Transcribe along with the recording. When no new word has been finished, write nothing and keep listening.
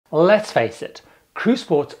Let's face it, cruise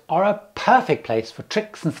ports are a perfect place for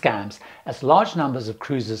tricks and scams as large numbers of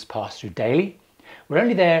cruisers pass through daily. We're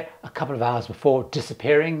only there a couple of hours before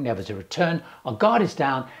disappearing, never to return, our guard is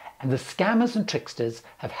down, and the scammers and tricksters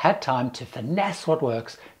have had time to finesse what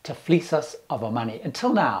works to fleece us of our money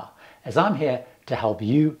until now, as I'm here to help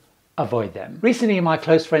you avoid them. Recently, my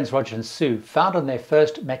close friends Roger and Sue found on their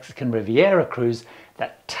first Mexican Riviera cruise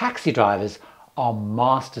that taxi drivers are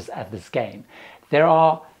masters at this game. There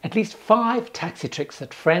are at least 5 taxi tricks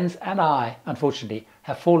that friends and I, unfortunately,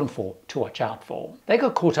 have fallen for to watch out for. They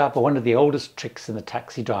got caught up by one of the oldest tricks in the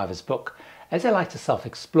taxi driver's book. As they like to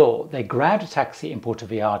self-explore, they grabbed a taxi in Puerto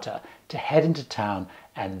Vallarta to head into town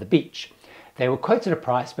and the beach. They were quoted a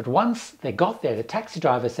price, but once they got there, the taxi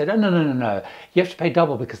driver said, "Oh, no, you have to pay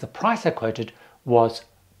double because the price I quoted was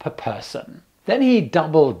per person." Then he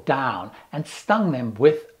doubled down and stung them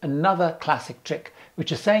with another classic trick,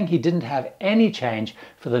 which is saying he didn't have any change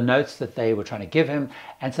for the notes that they were trying to give him,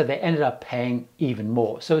 and so they ended up paying even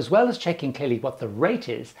more. So as well as checking clearly what the rate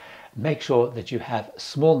is, make sure that you have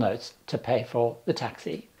small notes to pay for the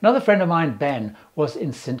taxi. Another friend of mine, Ben, was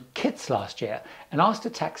in St. Kitts last year and asked a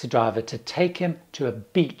taxi driver to take him to a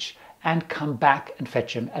beach and come back and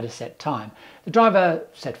fetch him at a set time. The driver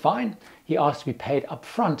said fine. He asked to be paid up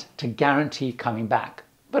front to guarantee coming back.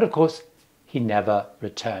 But of course, he never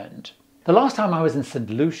returned. The last time I was in St.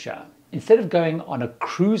 Lucia, instead of going on a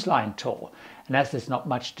cruise line tour, and as there's not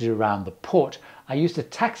much to do around the port, I used a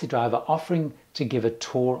taxi driver offering to give a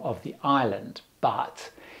tour of the island.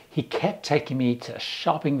 But he kept taking me to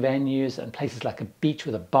shopping venues and places like a beach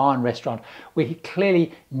with a bar and restaurant where he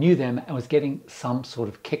clearly knew them and was getting some sort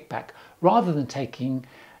of kickback, rather than taking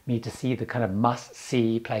me to see the kind of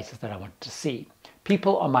must-see places that I wanted to see.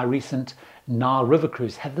 People on my recent Nile River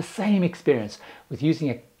cruise had the same experience with using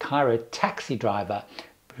a Cairo taxi driver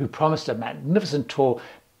who promised a magnificent tour,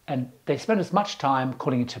 and they spent as much time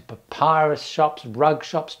calling into papyrus shops, rug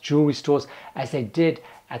shops, jewelry stores as they did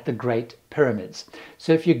at the Great Pyramids.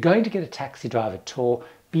 So if you're going to get a taxi driver tour,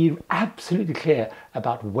 be absolutely clear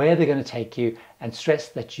about where they're going to take you and stress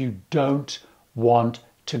that you don't want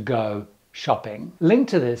to go shopping. Linked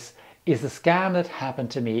to this is the scam that happened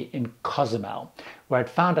to me in Cozumel, where I'd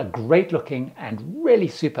found a great looking and really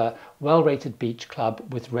super well-rated beach club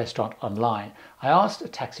with restaurant online. I asked a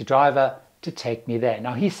taxi driver to take me there.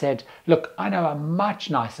 Now he said, "Look, I know a much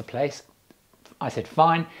nicer place." I said,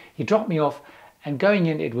 fine. He dropped me off, and going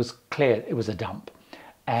in, it was clear it was a dump.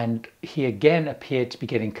 And he again appeared to be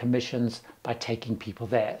getting commissions by taking people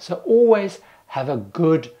there. So always have a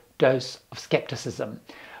good dose of skepticism.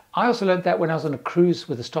 I also learned that when I was on a cruise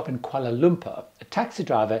with a stop in Kuala Lumpur, a taxi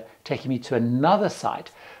driver taking me to another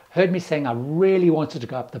site heard me saying I really wanted to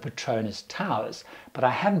go up the Petronas Towers, but I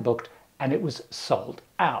hadn't booked and it was sold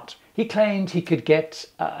out. He claimed he could get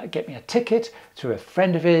me a ticket through a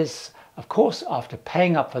friend of his. Of course, after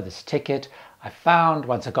paying up for this ticket, I found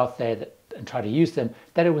once I got there and tried to use them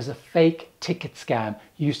that it was a fake ticket scam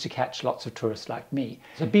used to catch lots of tourists like me.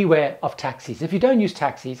 So beware of taxis. If you don't use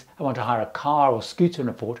taxis and want to hire a car or scooter in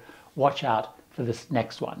a port, watch out for this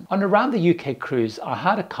next one. On around the UK cruise, I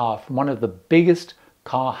hired a car from one of the biggest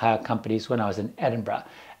car hire companies when I was in Edinburgh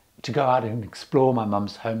to go out and explore my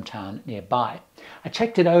mum's hometown nearby. I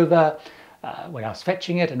checked it over when I was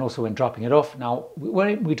fetching it and also when dropping it off. Now,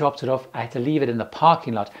 when we dropped it off, I had to leave it in the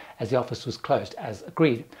parking lot as the office was closed, as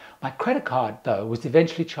agreed. My credit card, though, was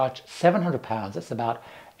eventually charged £700, that's about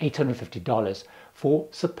 $850, for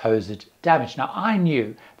supposed damage. Now, I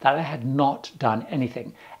knew that I had not done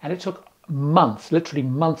anything, and it took months, literally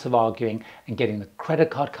months of arguing and getting the credit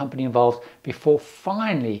card company involved before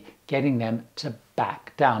finally getting them to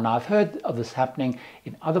back down. Now, I've heard of this happening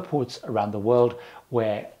in other ports around the world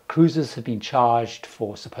where cruisers have been charged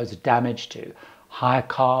for supposed damage to hire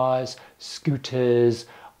cars, scooters,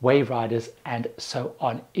 wave riders, and so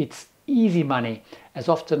on. It's easy money, as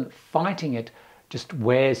often fighting it just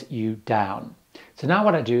wears you down. So now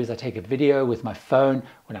what I do is I take a video with my phone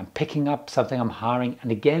when I'm picking up something I'm hiring,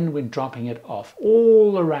 and again when dropping it off,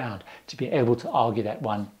 all around to be able to argue that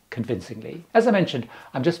one convincingly. As I mentioned,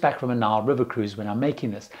 I'm just back from a Nile River cruise when I'm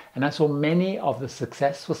making this, and I saw many of the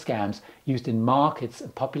successful scams used in markets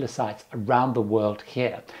and popular sites around the world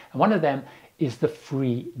here. And one of them is the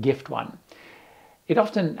free gift one. It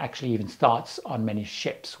often actually even starts on many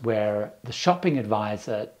ships where the shopping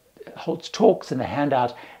advisor holds talks and they hand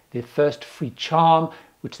out the first free charm,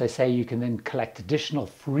 which they say you can then collect additional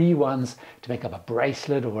free ones to make up a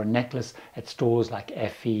bracelet or a necklace at stores like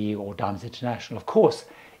FE or Diamonds International. Of course,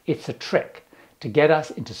 it's a trick to get us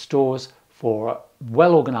into stores for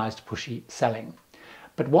well-organized pushy selling.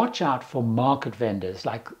 But watch out for market vendors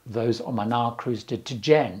like those on my Nile cruise did to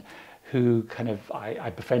Jen, who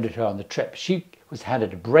I befriended her on the trip. She was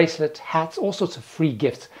handed a bracelet, hats, all sorts of free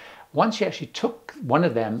gifts. Once she actually took one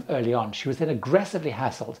of them early on, she was then aggressively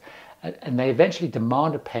hassled, and they eventually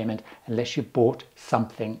demanded payment unless you bought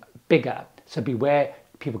something bigger. So beware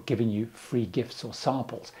people giving you free gifts or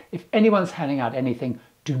samples. If anyone's handing out anything,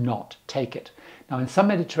 do not take it. Now, in some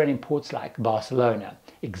Mediterranean ports like Barcelona,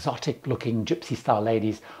 exotic-looking gypsy-style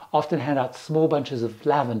ladies often hand out small bunches of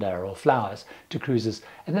lavender or flowers to cruisers,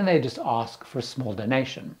 and then they just ask for a small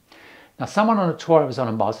donation. Now, someone on a tour I was on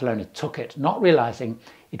in Barcelona took it, not realizing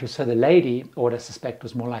it was so the lady, or what I suspect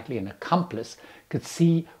was more likely an accomplice, could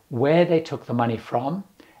see where they took the money from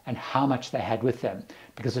and how much they had with them,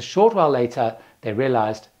 because a short while later they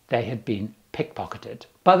realized they had been pickpocketed.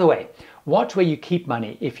 By the way, watch where you keep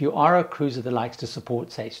money. If you are a cruiser that likes to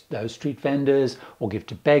support, say, those street vendors or give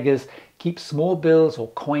to beggars, keep small bills or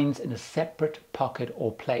coins in a separate pocket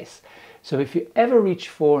or place. So if you ever reach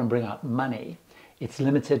for and bring out money, it's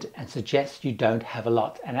limited and suggests you don't have a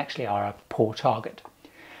lot and actually are a poor target.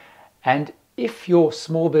 And if your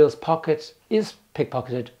small bills pocket is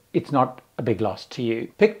pickpocketed, it's not a big loss to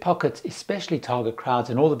you. Pickpockets especially target crowds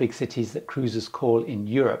in all the big cities that cruisers call in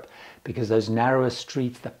Europe, because those narrower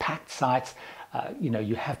streets, the packed sites,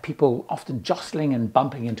 you have people often jostling and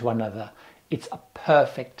bumping into one another. It's a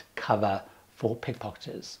perfect cover for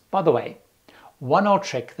pickpocketers. By the way, one old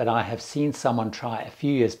trick that I have seen someone try a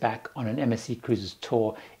few years back on an MSC Cruises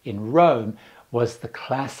tour in Rome was the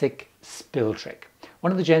classic spill trick.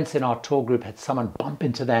 One of the gents in our tour group had someone bump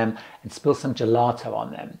into them and spill some gelato on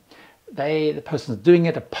them. The person doing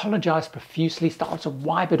it apologized profusely, started to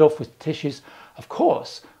wipe it off with tissues. Of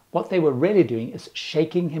course, what they were really doing is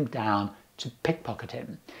shaking him down to pickpocket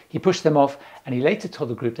him. He pushed them off, and he later told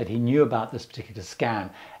the group that he knew about this particular scam,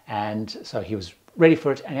 and so he was ready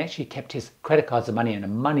for it and actually kept his credit cards and money in a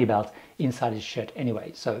money belt inside his shirt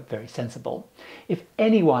anyway, so very sensible. If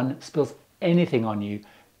anyone spills anything on you,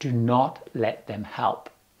 do not let them help.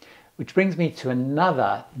 Which brings me to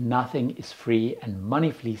another nothing is free and money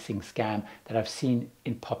fleecing scam that I've seen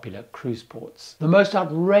in popular cruise ports. The most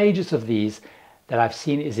outrageous of these that I've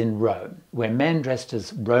seen is in Rome, where men dressed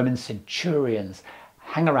as Roman centurions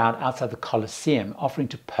hang around outside the Colosseum offering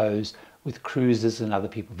to pose with cruisers and other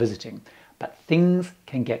people visiting. But things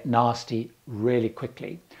can get nasty really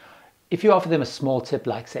quickly. If you offer them a small tip,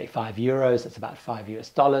 like say €5, that's about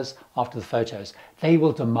 $5 after the photos, they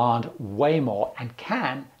will demand way more and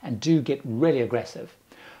can and do get really aggressive.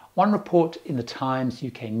 One report in the Times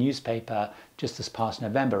UK newspaper just this past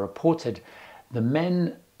November reported the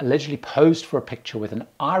men allegedly posed for a picture with an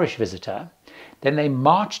Irish visitor. Then they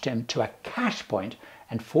marched him to a cash point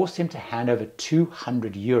and forced him to hand over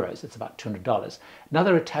 €200. That's about $200.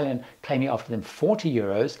 Another Italian claimed he offered them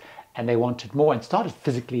 €40 and they wanted more and started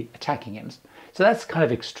physically attacking him. So that's kind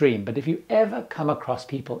of extreme. But if you ever come across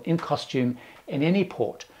people in costume in any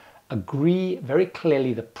port, agree very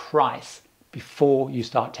clearly the price before you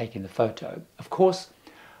start taking the photo. Of course,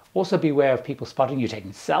 also beware of people spotting you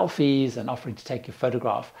taking selfies and offering to take your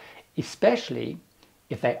photograph, especially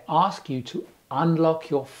if they ask you to unlock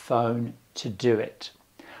your phone to do it.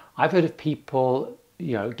 I've heard of people,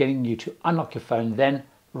 getting you to unlock your phone, then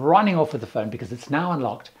running off with the phone because it's now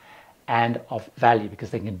unlocked and of value because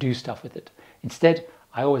they can do stuff with it. Instead,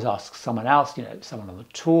 I always ask someone else, someone on the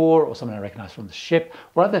tour or someone I recognize from the ship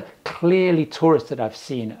or other clearly tourists that I've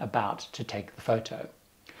seen about to take the photo.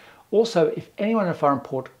 Also, if anyone in a foreign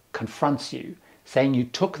port confronts you saying you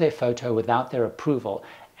took their photo without their approval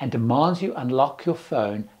and demands you unlock your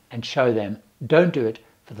phone and show them, don't do it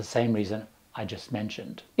for the same reason I just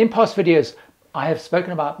mentioned. In past videos, I have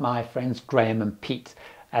spoken about my friends Graham and Pete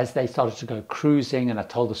as they started to go cruising, and I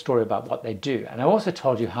told the story about what they do. And I also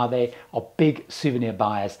told you how they are big souvenir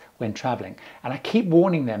buyers when traveling. And I keep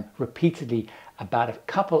warning them repeatedly about a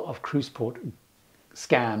couple of cruise port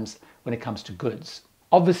scams when it comes to goods.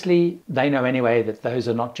 Obviously, they know anyway that those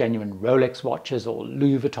are not genuine Rolex watches or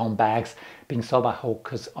Louis Vuitton bags being sold by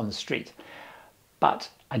hawkers on the street. But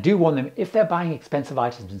I do warn them, if they're buying expensive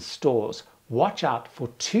items in stores, watch out for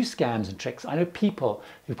two scams and tricks. I know people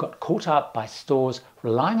who've got caught up by stores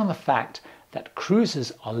relying on the fact that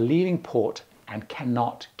cruisers are leaving port and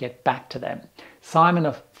cannot get back to them. Simon,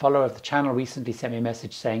 a follower of the channel, recently sent me a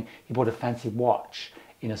message saying he bought a fancy watch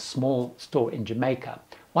in a small store in Jamaica.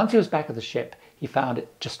 Once he was back at the ship, he found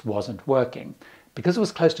it just wasn't working. Because it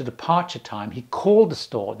was close to departure time, he called the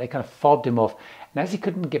store. They kind of fobbed him off. And as he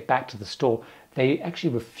couldn't get back to the store, they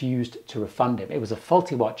actually refused to refund him. It was a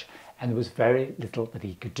faulty watch and there was very little that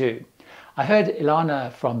he could do. I heard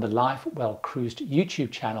Ilana from the Life Well Cruised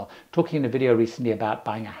YouTube channel talking in a video recently about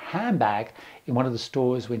buying a handbag in one of the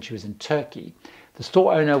stores when she was in Turkey. The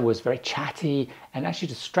store owner was very chatty and actually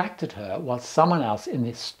distracted her while someone else in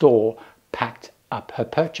the store packed up her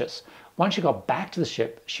purchase. Once she got back to the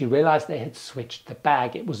ship, she realized they had switched the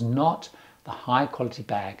bag. It was not the high quality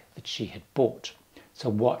bag that she had bought. So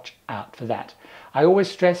watch out for that. I always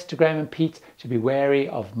stress to Graham and Pete to be wary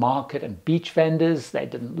of market and beach vendors. They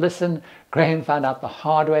didn't listen. Graham found out the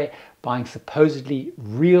hard way buying supposedly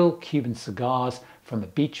real Cuban cigars from a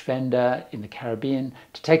beach vendor in the Caribbean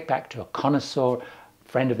to take back to a connoisseur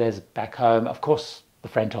friend of theirs back home. Of course, the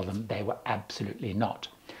friend told them they were absolutely not.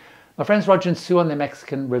 My friends Roger and Sue on their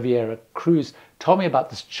Mexican Riviera cruise told me about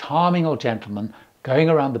this charming old gentleman going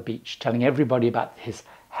around the beach telling everybody about his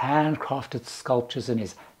handcrafted sculptures and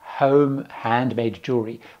his home handmade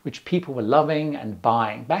jewelry, which people were loving and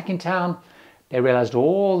buying. Back in town, they realized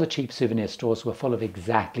all the cheap souvenir stores were full of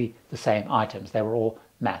exactly the same items. They were all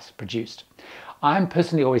mass produced. I'm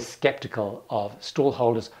personally always skeptical of stall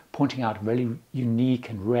holders pointing out really unique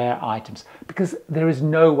and rare items because there is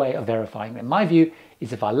no way of verifying them. My view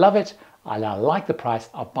is if I love it, I like the price,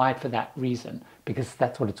 I'll buy it for that reason because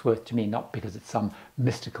that's what it's worth to me, not because it's some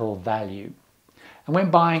mystical value. And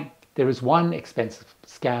when buying, there is one expensive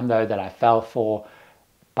scam though that I fell for,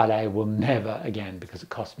 but I will never again because it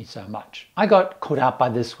cost me so much. I got caught out by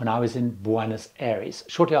this when I was in Buenos Aires,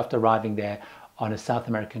 shortly after arriving there on a South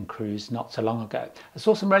American cruise not so long ago. I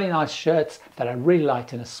saw some really nice shirts that I really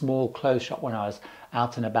liked in a small clothes shop when I was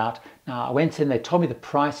out and about. Now I went in, they told me the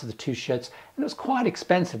price of the two shirts and it was quite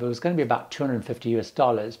expensive. It was going to be about $250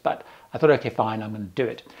 US, but I thought, okay, fine, I'm going to do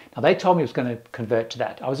it. Now they told me it was going to convert to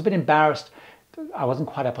that. I was a bit embarrassed. I wasn't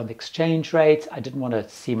quite up on the exchange rates. I didn't want to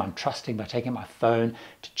seem untrusting by taking my phone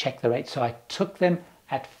to check the rate. So I took them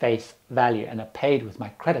at face value and I paid with my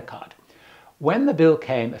credit card. When the bill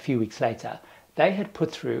came a few weeks later, they had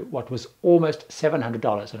put through what was almost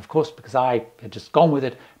 $700. And of course, because I had just gone with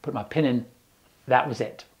it, put my PIN in, that was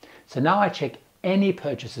it. So now I check any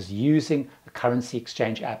purchases using a currency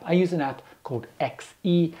exchange app. I use an app called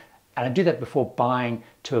XE, and I do that before buying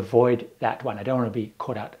to avoid that one. I don't want to be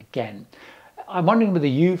caught out again. I'm wondering whether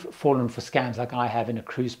you've fallen for scams like I have in a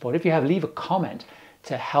cruise port. If you have, leave a comment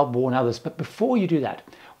to help warn others. But before you do that,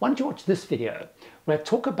 why don't you watch this video where I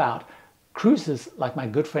talk about cruises like my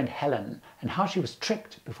good friend Helen and how she was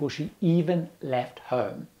tricked before she even left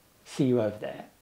home. See you over there.